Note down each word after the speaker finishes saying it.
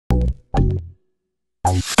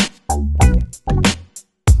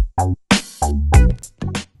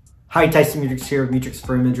Hi, Tyson Mutrux here with Mutrux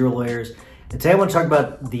Firm Individual Lawyers. And today I want to talk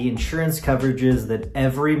about the insurance coverages that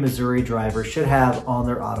every Missouri driver should have on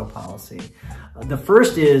their auto policy. The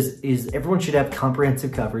first is everyone should have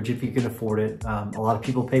comprehensive coverage if you can afford it. A lot of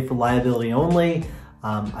people pay for liability only.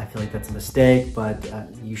 I feel like that's a mistake, but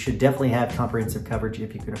you should definitely have comprehensive coverage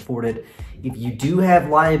if you can afford it. If you do have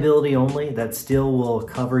liability only, that still will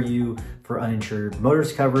cover you for uninsured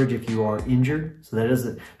motorist coverage if you are injured. So that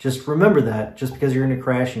is, just remember that just because you're in a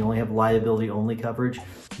crash and you only have liability only coverage,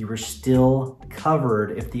 you are still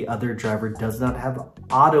covered if the other driver does not have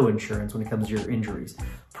auto insurance when it comes to your injuries.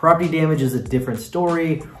 Property damage is a different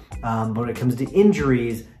story, but when it comes to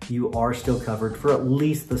injuries, you are still covered for at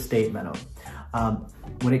least the state minimum.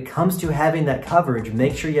 When it comes to having that coverage,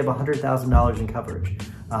 make sure you have $100,000 in coverage.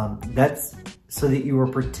 That's so that you are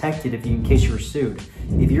protected in case you're sued.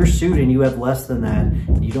 If you're sued and you have less than that,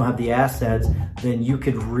 and you don't have the assets, then you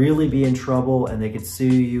could really be in trouble and they could sue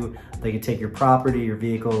you. They could take your property, your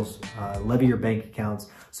vehicles, levy your bank accounts.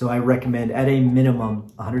 So I recommend at a minimum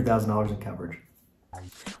 $100,000 in coverage.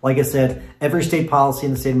 Like I said, every state policy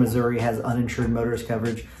in the state of Missouri has uninsured motorist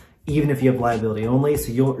coverage, even if you have liability only.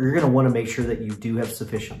 So you're going to want to make sure that you do have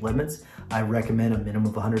sufficient limits. I recommend a minimum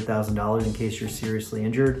of $100,000 in case you're seriously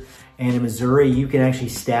injured. And in Missouri, you can actually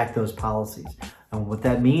stack those policies. And what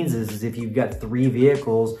that means is if you've got 3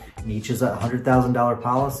 vehicles and each is a $100,000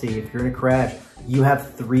 policy, if you're in a crash, you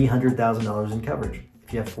have $300,000 in coverage.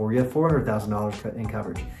 If you have 4, you have $400,000 in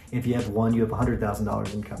coverage. If you have 1, you have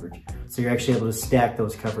 $100,000 in coverage. So you're actually able to stack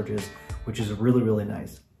those coverages, which is really, really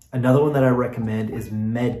nice. Another one that I recommend is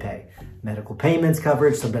MedPay, medical payments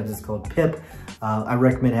coverage. Sometimes it's called PIP. I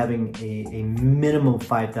recommend having a minimum of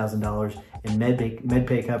 $5,000 in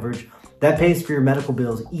MedPay coverage. That pays for your medical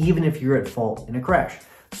bills even if you're at fault in a crash.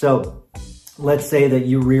 So let's say that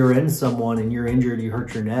you rear end someone and you're injured, you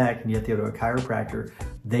hurt your neck and you have to go to a chiropractor.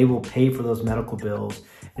 They will pay for those medical bills.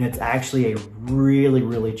 And it's actually a really,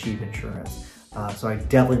 really cheap insurance. So I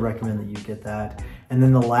definitely recommend that you get that. And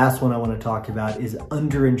then the last one I want to talk about is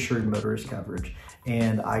underinsured motorist coverage.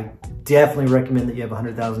 And I definitely recommend that you have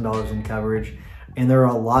 $100,000 in coverage. And there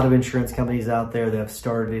are a lot of insurance companies out there that have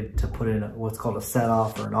started to put in what's called a set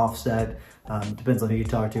off or an offset. Depends on who you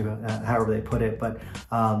talk to, however they put it. But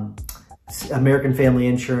American Family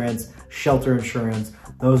Insurance, Shelter Insurance,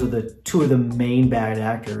 those are the 2 of the main bad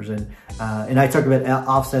actors. And I talk about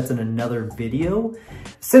offsets in another video.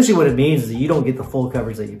 Essentially what it means is that you don't get the full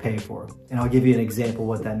coverage that you pay for. And I'll give you an example of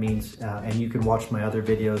what that means. And you can watch my other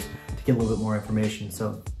videos to get a little bit more information.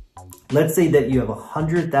 So let's say that you have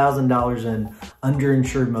 $100,000 in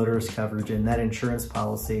underinsured motorist coverage and that insurance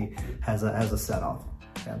policy has a set off.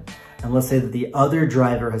 Okay? And let's say that the other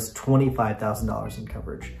driver has $25,000 in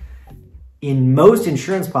coverage. In most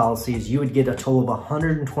insurance policies, you would get a total of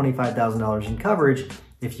 $125,000 in coverage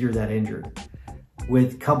if you're that injured.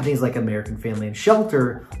 With companies like American Family and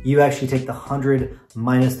Shelter, you actually take the 100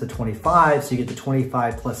 minus the 25, so you get the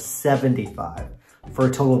 25 plus 75 for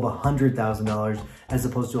a total of $100,000 as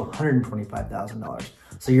opposed to $125,000.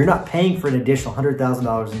 So you're not paying for an additional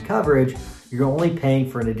 $100,000 in coverage, you're only paying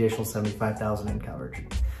for an additional $75,000 in coverage.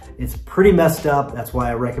 It's pretty messed up. That's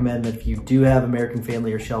why I recommend that if you do have American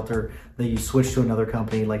Family or Shelter, that you switch to another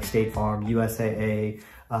company like State Farm, USAA.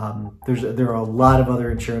 There are a lot of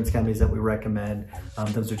other insurance companies that we recommend.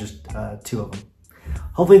 Those are just 2 of them.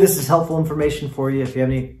 Hopefully this is helpful information for you. If you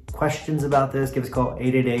have any questions about this, give us a call,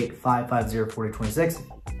 888-550-4026.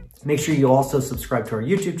 Make sure you also subscribe to our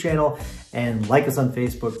YouTube channel and like us on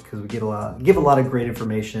Facebook because we give a lot of great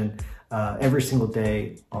information every single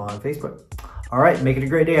day on Facebook. All right, make it a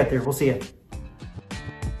great day out there. We'll see you.